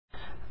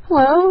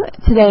Hello,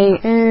 today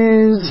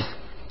is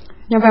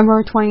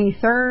November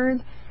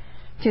 23rd,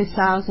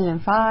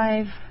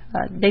 2005,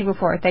 day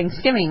before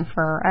Thanksgiving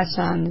for us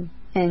in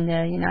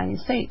the United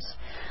States.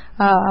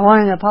 I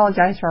wanted to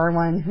apologize for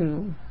everyone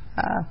who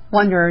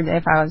wondered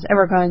if I was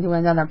ever going to do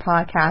another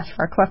podcast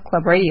for Cliff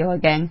Club Radio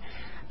again.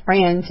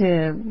 Ran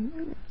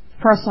into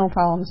personal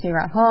problems here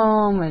at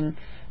home and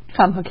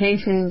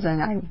complications,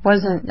 and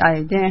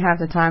I didn't have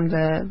the time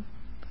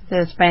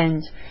to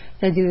spend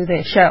to do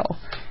this show.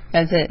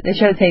 Because the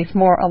show takes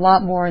a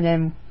lot more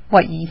than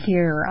what you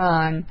hear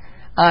on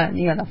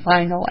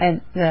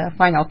the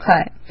final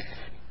cut.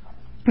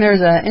 There's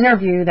an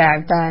interview that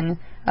I've done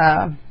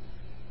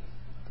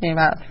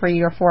about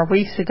 3 or 4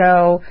 weeks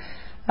ago.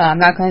 I'm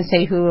not going to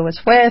say who it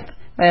was with,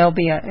 but it'll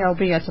be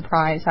a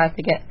surprise. I have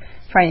to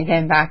try to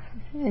get back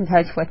in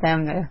touch with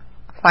them to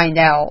find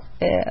out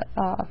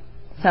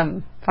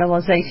some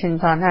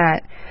finalizations on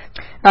that.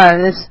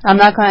 I'm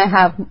not going to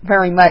have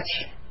very much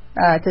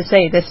to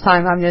say this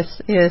time.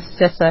 It's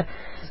just a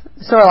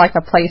sort of like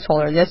a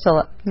placeholder, just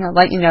to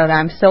let you know that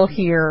I'm still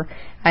here.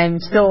 I'm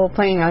still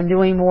planning on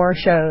doing more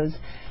shows.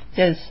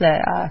 Just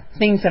that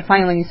things have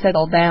finally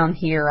settled down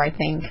here, I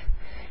think,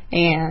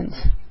 and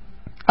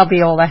I'll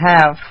be able to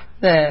have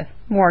the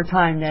more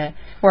time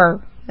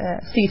for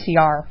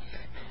CCR.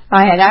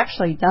 I had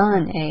actually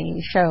done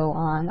a show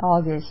on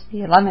August the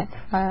 11th.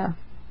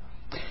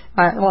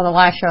 The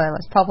last show that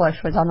was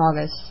published was on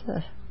August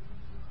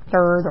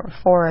 3rd or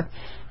 4th.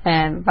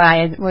 But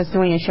I was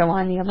doing a show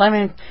on the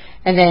 11th,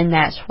 and then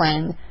that's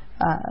when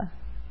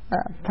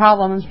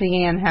problems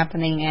began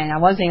happening, and I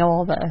wasn't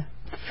able to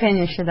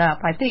finish it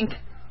up. I think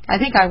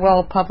I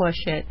will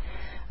publish it,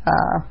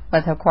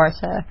 but of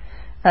course,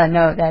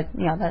 note that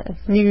the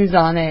news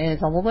on it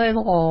is a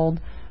little old,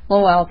 a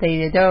little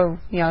outdated. Though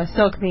it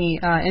still can be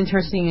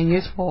interesting and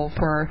useful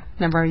for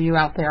a number of you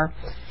out there.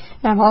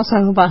 And I'm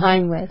also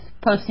behind with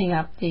posting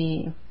up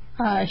the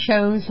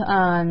shows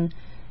on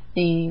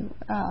the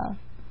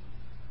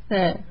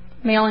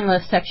mailing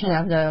list section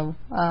of the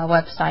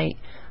website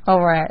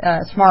over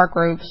at Smart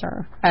Groups,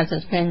 or as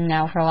it's been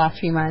now for the last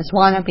few months,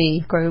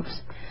 Wannabe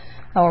Groups,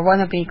 or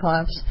Wannabe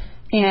Clubs,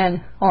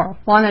 or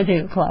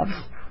Wanna-Do Clubs.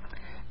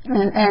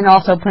 And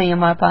also putting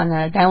them up on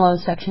the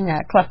download section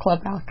at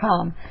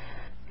clubclub.com.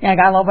 I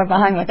got a little bit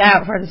behind with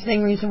that for the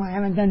same reason why I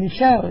haven't done the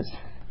shows.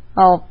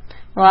 Well,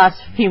 the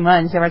last few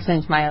months, ever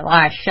since my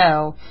last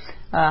show,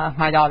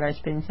 my daughter's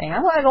been saying, I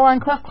want to go on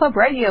Cliff Club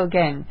Radio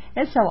again.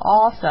 It's so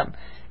awesome.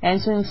 And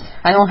since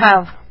I don't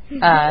have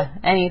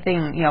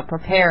anything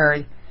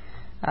prepared,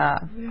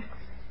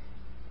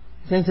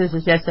 since this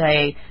is just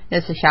a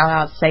shout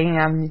out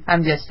saying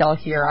I'm just still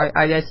here.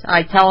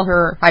 I tell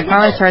her, I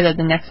promised her that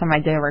the next time I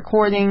did a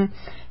recording,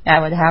 I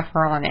would have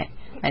her on it.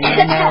 And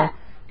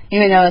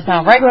even though it's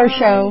not a regular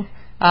show,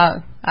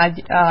 I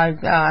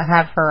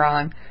have her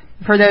on.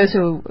 For those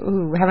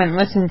who haven't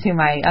listened to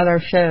my other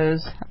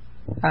shows,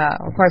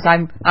 of course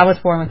I was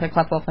born with a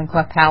cleft lip and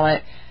cleft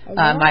palate.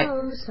 My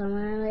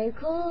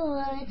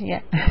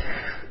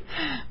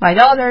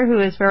daughter, who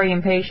is very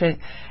impatient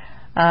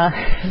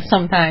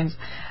sometimes,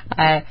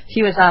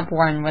 she was not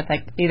born with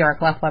either a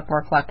cleft lip or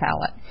a cleft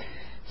palate.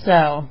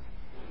 So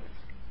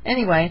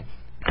anyway,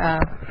 you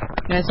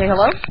want to say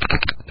hello?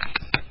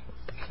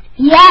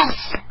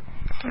 Yes.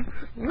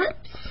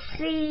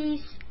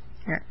 Whoopsies.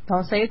 Here,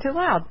 don't say it too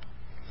loud.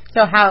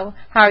 So how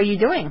are you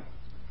doing?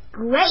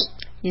 Great.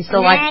 You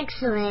still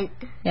excellent.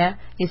 Yeah?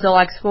 You still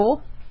like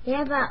school?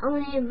 Yeah, but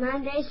only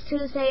Mondays,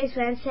 Tuesdays,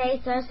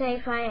 Wednesdays,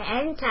 Thursday, Friday,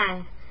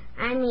 anytime.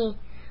 I mean,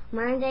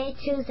 Monday,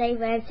 Tuesday,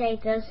 Wednesday,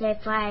 Thursday,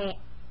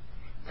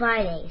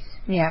 Fridays.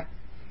 Yeah.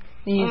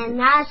 And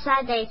not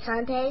Saturday,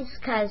 Sundays,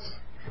 because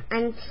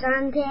on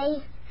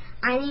Sunday,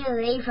 I need to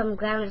leave from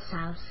Grandma's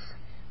house.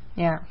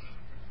 Yeah.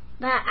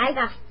 But I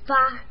got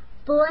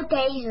 4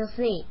 days of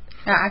sleep.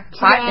 5 days.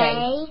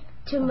 Today,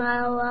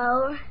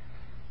 tomorrow,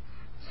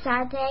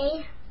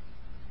 Saturday.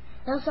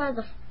 Those are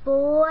the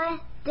 4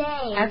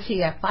 days. Actually,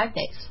 you have 5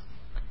 days.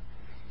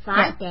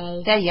 5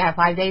 days. Yeah, you have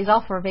 5 days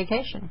off for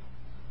vacation.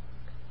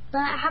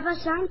 But how about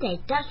Sunday?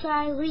 That's where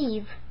I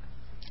leave.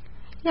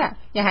 Yeah,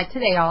 you had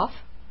today off.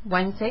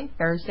 Wednesday,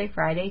 Thursday,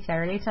 Friday,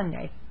 Saturday,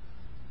 Sunday.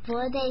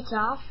 4 days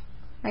off.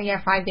 And you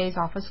have 5 days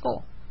off of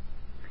school.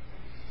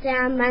 Then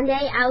on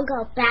Monday, I'll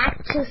go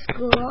back to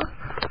school.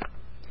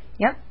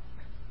 Yep.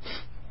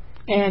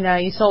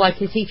 And you still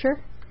like your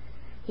teacher?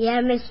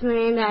 Yeah, Miss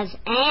Miranda's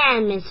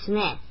and Miss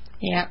Smith.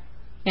 Yeah.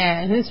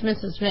 Yeah, who's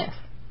Mrs. Smith?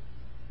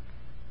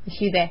 Is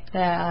she the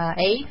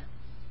aide?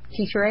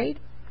 Teacher aide?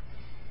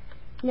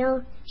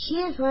 No, she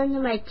is one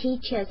of my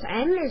teachers,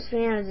 and Miss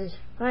Miranda is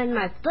one of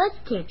my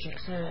first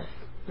teachers in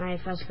my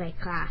first grade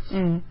class.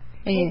 Mm.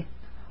 And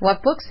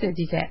what books did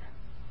you get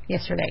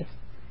yesterday?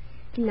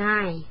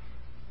 9.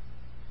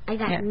 I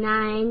got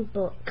 9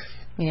 books.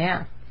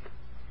 Yeah.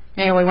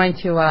 And we went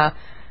to a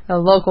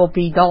local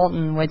B.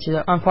 Dalton, which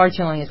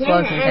unfortunately is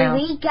closing down.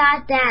 And we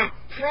got that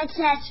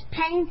Princess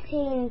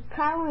Painting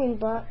coloring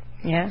book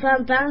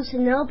from Barnes &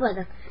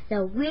 Noble,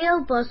 the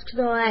real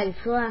bookstore in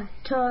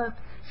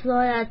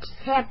Florida,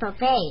 Tampa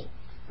Bay.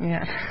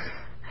 Yeah.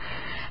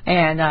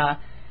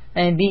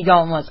 And B.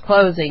 Dalton was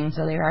closing,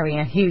 so they were having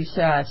a huge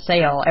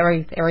sale.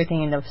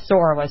 Everything in the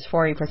store was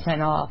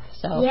 40% off.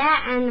 So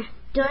yeah, and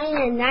during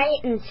the night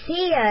in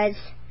Sears,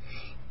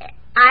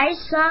 I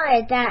saw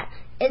it that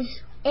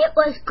it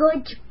was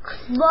going to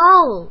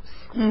close.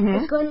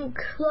 It's going to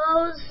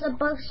close the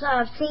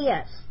bookstore of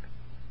Sears.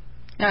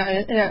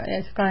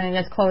 It's going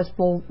to close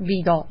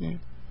B. Dalton,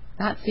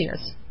 not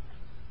Sears.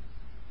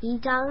 B.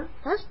 Dalton?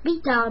 What's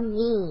B. Dalton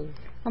mean?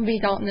 Well, B.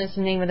 Dalton is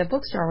the name of the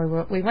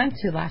bookstore we went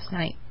to last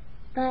night.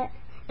 But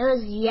it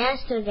was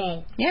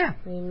yesterday. Yeah.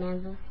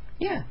 Remember?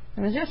 Yeah,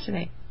 it was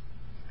yesterday.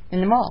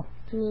 In the mall.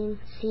 I mean,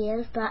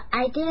 Sears, but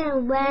I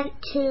didn't went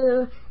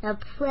to the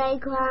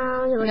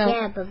playground or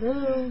get a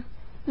balloon.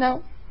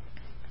 No.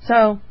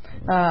 So,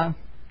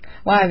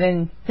 what I've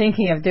been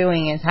thinking of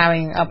doing is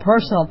having a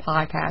personal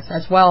podcast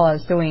as well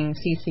as doing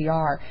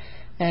CCR.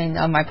 And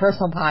on my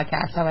personal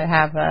podcast, I would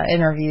have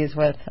interviews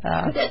with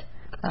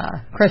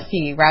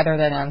Christy rather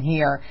than on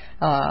here.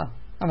 I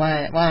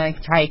want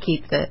to try to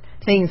keep the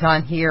things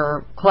on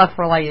here Clef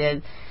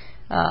related,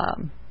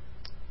 and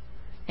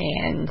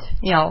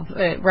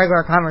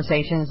regular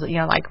conversations.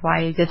 Like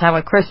why I just have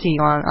with Christy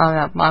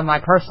on my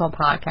personal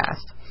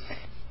podcast.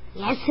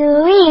 Yes,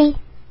 we.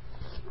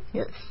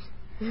 Yes.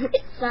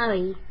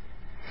 Sorry,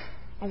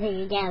 I think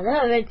you get a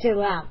little bit too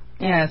loud.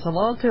 Yeah, it's a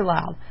little too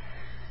loud.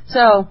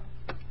 So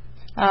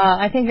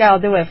I think that'll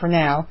do it for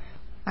now.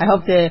 I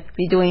hope to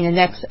be doing the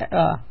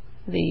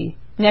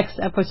next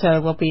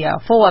episode will be a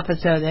full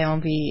episode. It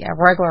won't be a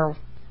regular.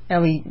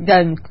 It'll be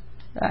done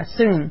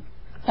soon.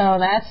 So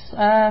that's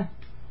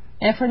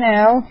it for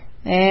now,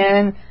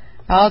 and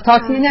I'll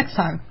talk to you next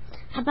time.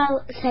 How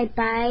about say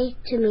bye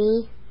to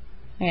me?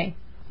 Okay,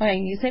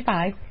 you say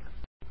bye.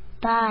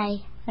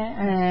 Bye.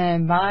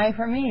 And bye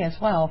from me as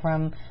well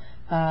from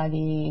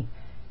the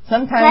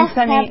Sometimes Clef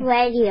Sunny Club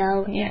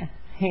Radio. Yeah,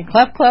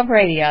 Clef Club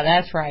Radio.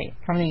 That's right,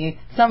 from the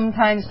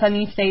Sometimes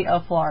Sunny State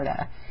of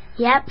Florida.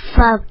 Yep,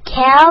 from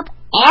Caleb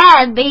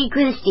and Big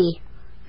Christy.